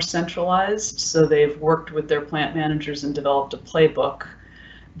be more centralized. So they've worked with their plant managers and developed a playbook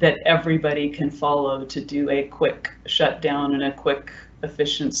that everybody can follow to do a quick shutdown and a quick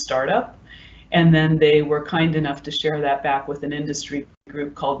efficient startup. And then they were kind enough to share that back with an industry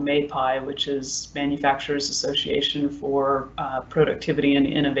group called MAPI, which is Manufacturers Association for Productivity and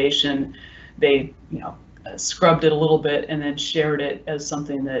Innovation. They, scrubbed it a little bit and then shared it as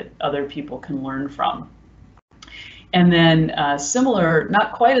something that other people can learn from. And then similar,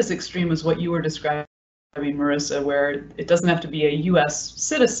 not quite as extreme as what you were describing, Marissa, where it doesn't have to be a US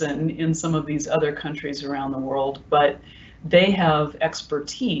citizen in some of these other countries around the world, but they have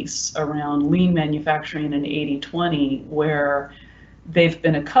expertise around lean manufacturing and 80-20, where they've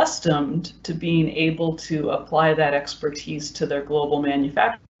been accustomed to being able to apply that expertise to their global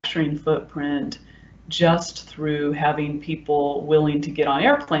manufacturing footprint just through having people willing to get on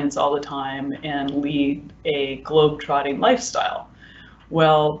airplanes all the time and lead a globe-trotting lifestyle.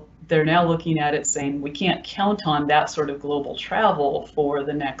 Well, they're now looking at it saying, we can't count on that sort of global travel for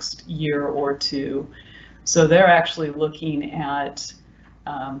the next year or two. So they're actually looking at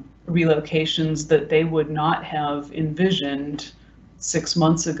relocations that they would not have envisioned 6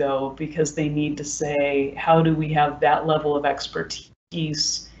 months ago, because they need to say, how do we have that level of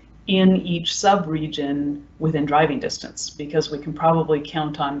expertise in each sub-region within driving distance? Because we can probably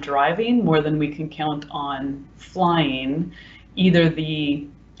count on driving more than we can count on flying, either the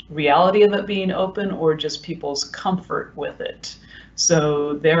reality of it being open or just people's comfort with it.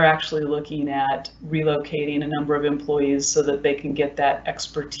 So they're actually looking at relocating a number of employees so that they can get that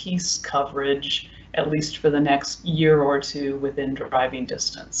expertise coverage, at least for the next year or two, within driving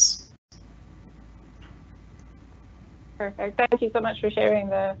distance. Perfect. Thank you so much for sharing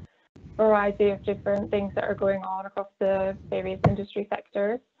the variety of different things that are going on across the various industry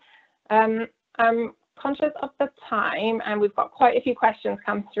sectors. I'm conscious of the time, and we've got quite a few questions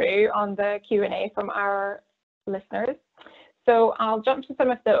come through on the Q&A from our listeners. So I'll jump to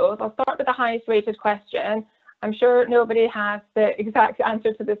some of those. I'll start with the highest rated question. I'm sure nobody has the exact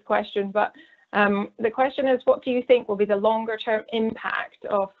answer to this question, but the question is, what do you think will be the longer term impact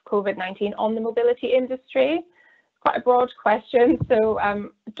of COVID-19 on the mobility industry? Quite a broad question. So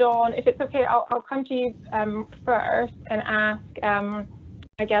Dawn, if it's okay, I'll come to you first and ask,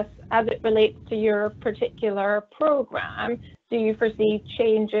 I guess, as it relates to your particular program, do you foresee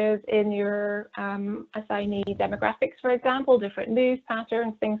changes in your assignee demographics, for example, different move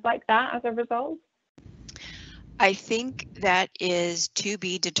patterns, things like that as a result? I think that is to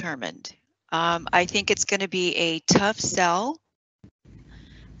be determined. I think it's going to be a tough sell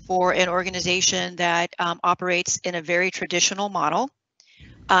for an organization that operates in a very traditional model.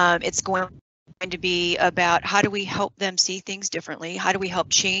 It's going to be about how do we help them see things differently? How do we help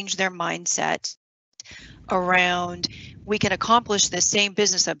change their mindset around we can accomplish the same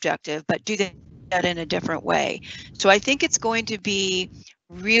business objective, but do that in a different way? So I think it's going to be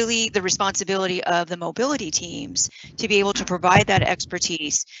really the responsibility of the mobility teams to be able to provide that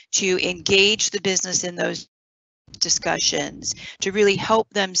expertise, to engage the business in those discussions, to really help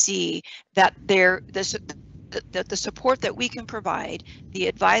them see that the support that we can provide, the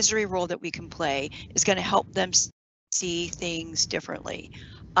advisory role that we can play, is going to help them see things differently.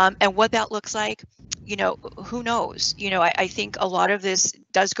 And what that looks like, who knows? I think a lot of this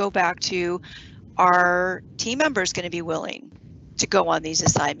does go back to, our team members going to be willing to go on these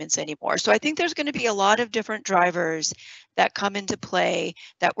assignments anymore? So I think there's going to be a lot of different drivers that come into play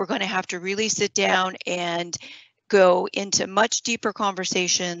that we're going to have to really sit down and go into much deeper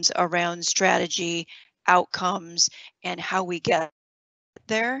conversations around strategy, outcomes, and how we get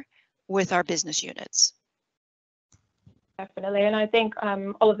there with our business units. Definitely, and I think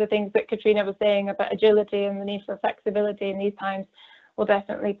all of the things that Katrina was saying about agility and the need for flexibility in these times will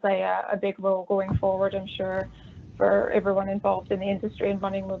definitely play a big role going forward, I'm sure, for everyone involved in the industry and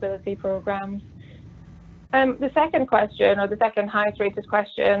running mobility programs. The second question, or the second highest rated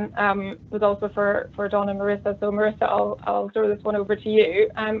question, was also for Dawn and Marissa. So Marissa, I'll throw this one over to you.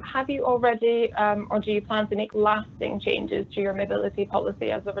 Have you already, or do you plan to make lasting changes to your mobility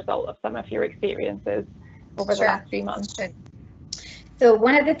policy as a result of some of your experiences over the last 3 months? So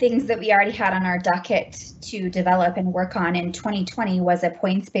one of the things that we already had on our docket to develop and work on in 2020 was a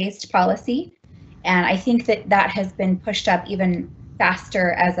points-based policy. And I think that that has been pushed up even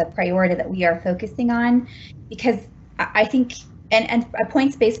faster as a priority that we are focusing on, because I think, and a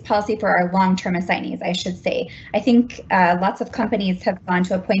points-based policy for our long-term assignees, I should say. I think lots of companies have gone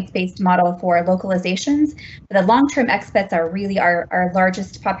to a points-based model for localizations. But the long-term expats are really our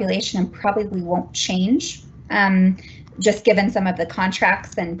largest population and probably won't change. Just given some of the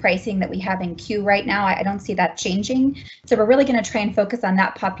contracts and pricing that we have in queue right now, I don't see that changing. So we're really going to try and focus on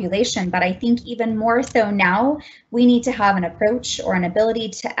that population. But I think even more so now, we need to have an approach or an ability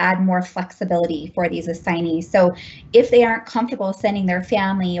to add more flexibility for these assignees. So if they aren't comfortable sending their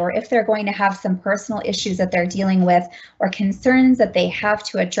family, or if they're going to have some personal issues that they're dealing with, or concerns that they have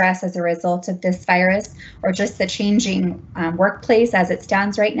to address as a result of this virus, or just the changing workplace as it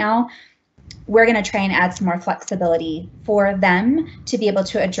stands right now, we're going to try and add some more flexibility for them to be able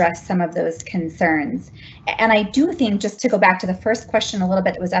to address some of those concerns. And I do think, just to go back to the first question a little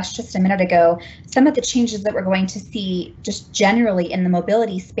bit that was asked just a minute ago, some of the changes that we're going to see just generally in the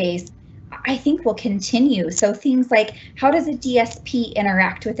mobility space, I think will continue. So things like, how does a DSP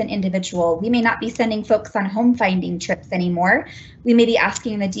interact with an individual? We may not be sending folks on home finding trips anymore. We may be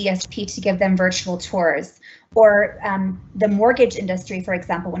asking the DSP to give them virtual tours. Or the mortgage industry, for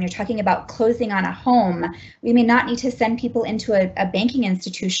example, when you're talking about closing on a home, we may not need to send people into a banking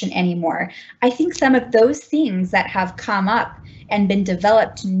institution anymore. I think some of those things that have come up and been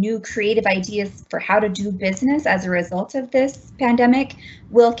developed, new creative ideas for how to do business as a result of this pandemic,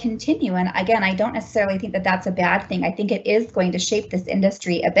 will continue. And again, I don't necessarily think that that's a bad thing. I think it is going to shape this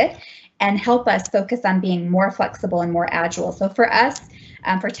industry a bit and help us focus on being more flexible and more agile. So for us,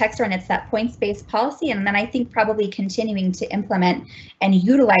 for Textron, it's that points-based policy, and then I think probably continuing to implement and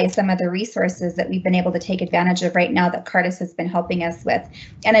utilize some of the resources that we've been able to take advantage of right now that Cartus has been helping us with.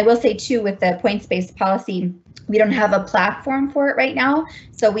 And I will say too, with the points-based policy, we don't have a platform for it right now,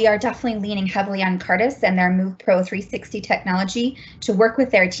 so we are definitely leaning heavily on Cartus and their Move Pro 360 technology to work with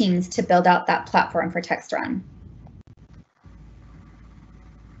their teams to build out that platform for Textron.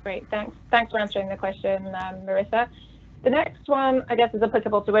 Great, thanks. Thanks for answering the question, Marissa. The next one, I guess, is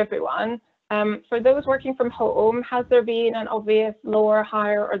applicable to everyone. For those working from home, has there been an obvious lower,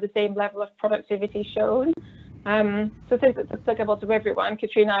 higher, or the same level of productivity shown? So since it's applicable to everyone,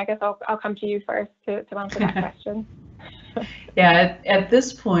 Katrina, I guess I'll come to you first to answer that question. Yeah, at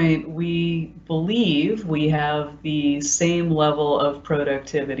this point, we believe we have the same level of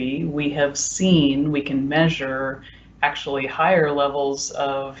productivity. We have seen, we can measure actually higher levels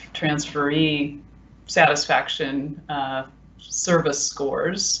of transferee satisfaction service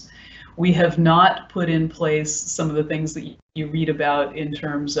scores. We have not put in place some of the things that you read about in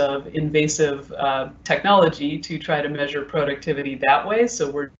terms of invasive technology to try to measure productivity that way. So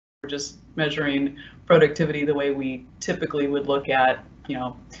we're just measuring productivity the way we typically would look at, you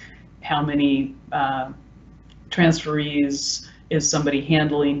know, how many transferees is somebody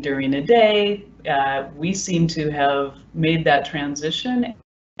handling during a day. We seem to have made that transition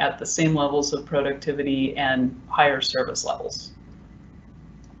at the same levels of productivity and higher service levels.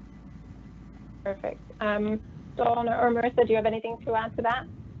 Perfect. Dawn or Marissa, do you have anything to add to that?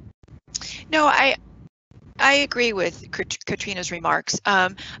 No, I agree with Katrina's remarks.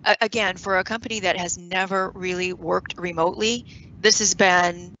 Again, for a company that has never really worked remotely, this has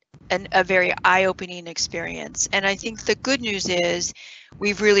been a very eye-opening experience. And I think the good news is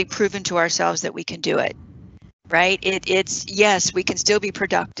we've really proven to ourselves that we can do it. Right? It's yes, we can still be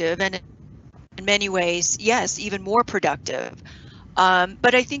productive, and in many ways, yes, even more productive.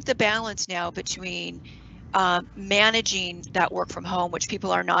 But I think the balance now between managing that work from home, which people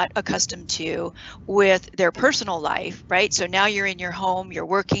are not accustomed to, with their personal life, right? So now you're in your home, you're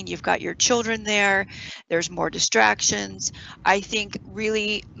working, you've got your children there, there's more distractions. I think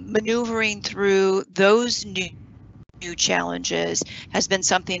really maneuvering through those new challenges has been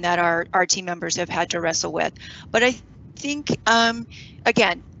something that our team members have had to wrestle with. But I think,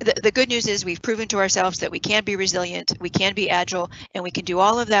 again, the good news is we've proven to ourselves that we can be resilient, we can be agile, and we can do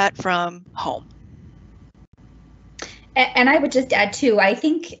all of that from home. And I would just add too, I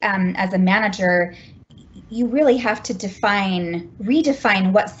think as a manager, you really have to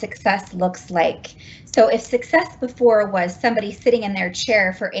redefine what success looks like. So if success before was somebody sitting in their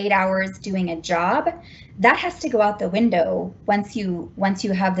chair for 8 hours doing a job, that has to go out the window once you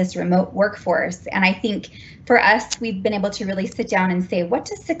have this remote workforce. And I think for us, we've been able to really sit down and say, what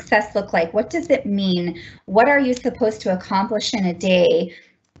does success look like? What does it mean? What are you supposed to accomplish in a day?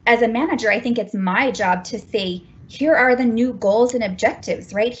 As a manager, I think it's my job to say, here are the new goals and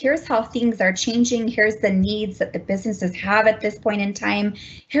objectives, right? Here's how things are changing. Here's the needs that the businesses have at this point in time.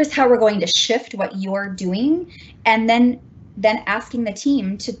 Here's how we're going to shift what you're doing. And then asking the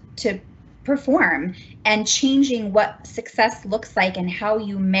team to perform and changing what success looks like and how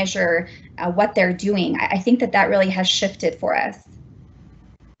you measure what they're doing. I think that really has shifted for us.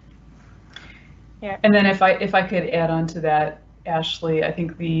 Yeah. And then if I could add on to that, Ashley, I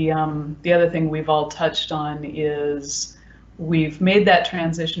think the other thing we've all touched on is we've made that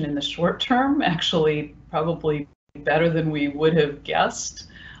transition in the short term, actually probably better than we would have guessed.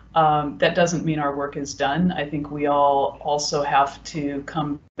 That doesn't mean our work is done. I think we all also have to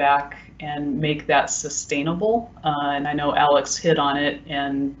come back and make that sustainable. And I know Alex hit on it,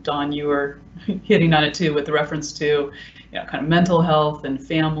 and Dawn, you were hitting on it too, with the reference to, kind of mental health and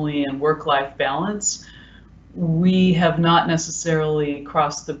family and work-life balance. We have not necessarily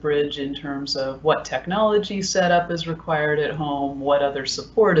crossed the bridge in terms of what technology setup is required at home, what other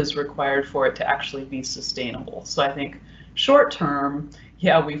support is required for it to actually be sustainable. So I think short term,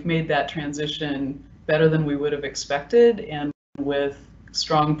 yeah, we've made that transition better than we would have expected and with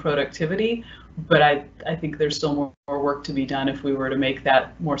strong productivity, but I think there's still more work to be done if we were to make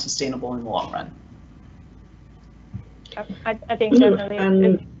that more sustainable in the long run. I think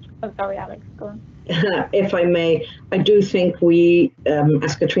definitely. Oh, sorry, Alex, go on. If I may, I do think we,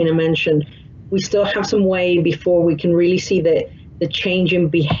 as Katrina mentioned, we still have some way before we can really see the change in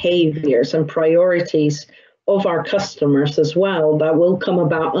behaviors and priorities of our customers as well. That will come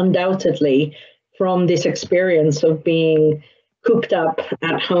about undoubtedly from this experience of being cooped up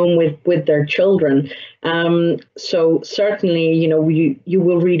at home with their children. So certainly, you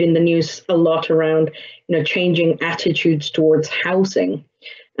will read in the news a lot around, changing attitudes towards housing.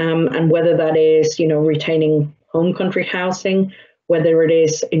 And whether that is, retaining home country housing, whether it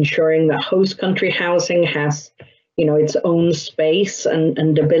is ensuring that host country housing has, its own space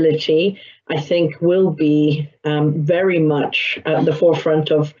and ability, I think will be very much at the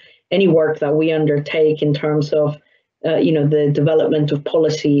forefront of any work that we undertake in terms of, the development of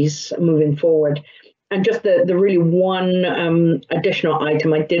policies moving forward. And just the really one additional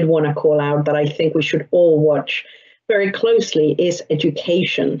item I did want to call out that I think we should all watch very closely is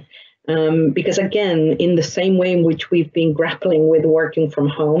education. Because again, in the same way in which we've been grappling with working from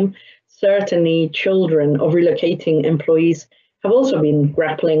home, certainly children of relocating employees have also been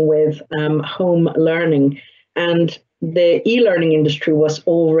grappling with home learning. And the e-learning industry was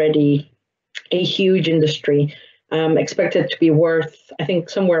already a huge industry, expected to be worth, I think,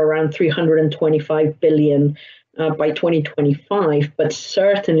 somewhere around 325 billion by 2025. But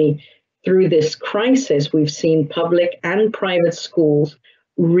certainly through this crisis, we've seen public and private schools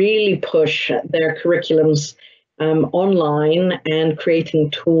really push their curriculums online and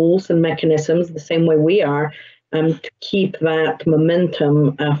creating tools and mechanisms the same way we are to keep that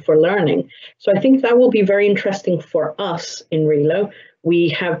momentum for learning. So I think that will be very interesting for us in Relo. We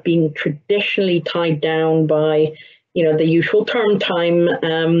have been traditionally tied down by, the usual term time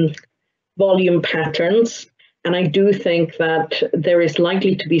volume patterns. And I do think that there is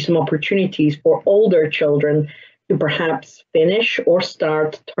likely to be some opportunities for older children to perhaps finish or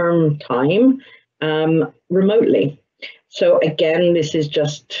start term time remotely. So again, this is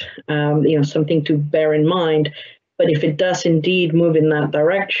just something to bear in mind. But if it does indeed move in that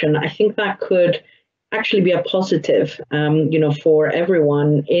direction, I think that could actually be a positive, for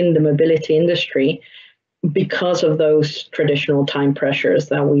everyone in the mobility industry because of those traditional time pressures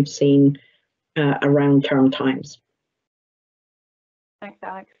that we've seen around term times. Thanks,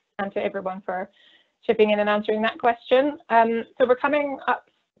 Alex, and to everyone for chipping in and answering that question. So we're coming up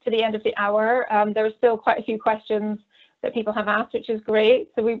to the end of the hour. There are still quite a few questions that people have asked, which is great.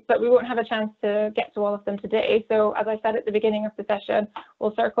 But we won't have a chance to get to all of them today. So as I said at the beginning of the session,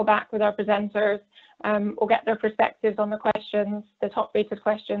 we'll circle back with our presenters. We'll get their perspectives on the questions, the top rated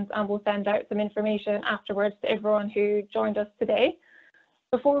questions, and we'll send out some information afterwards to everyone who joined us today.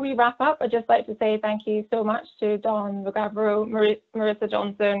 Before we wrap up, I'd just like to say thank you so much to Dawn Rugavero, Marissa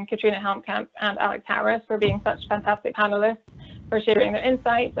Johnson, Katrina Helmkamp, and Alex Harris for being such fantastic panelists, for sharing their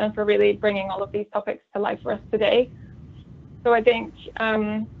insights, and for really bringing all of these topics to life for us today. So I think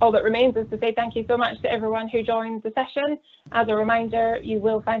all that remains is to say thank you so much to everyone who joined the session. As a reminder, you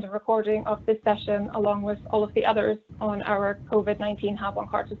will find a recording of this session along with all of the others on our COVID-19 hub on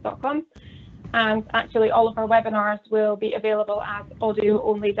cartus.com. And actually all of our webinars will be available as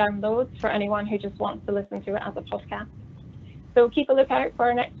audio-only downloads for anyone who just wants to listen to it as a podcast. So keep a lookout for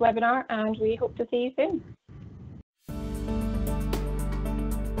our next webinar, and we hope to see you soon.